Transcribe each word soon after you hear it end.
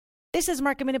This is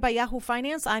Market Minute by Yahoo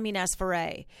Finance. I'm Ines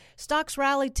Ferre. Stocks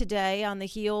rallied today on the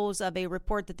heels of a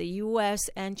report that the U.S.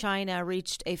 and China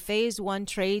reached a Phase 1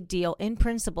 trade deal in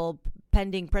principle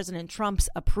pending President Trump's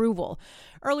approval.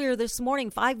 Earlier this morning,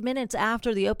 5 minutes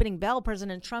after the opening bell,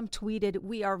 President Trump tweeted,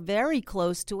 "We are very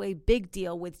close to a big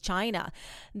deal with China."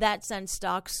 That sent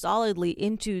stocks solidly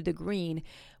into the green,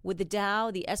 with the Dow,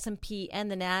 the S&P,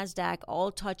 and the NASDAQ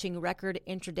all touching record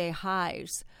intraday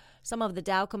highs. Some of the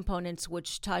Dow components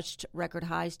which touched record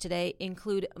highs today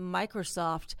include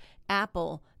Microsoft,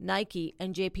 Apple, Nike,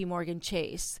 and JP Morgan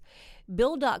Chase.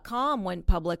 Bill.com went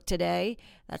public today.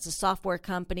 That's a software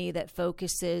company that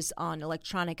focuses on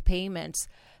electronic payments.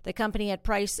 The company had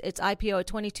priced its IPO at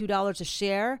 $22 a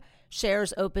share.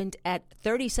 Shares opened at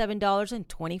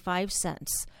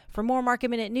 $37.25. For more Market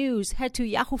Minute news, head to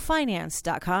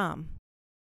yahoofinance.com.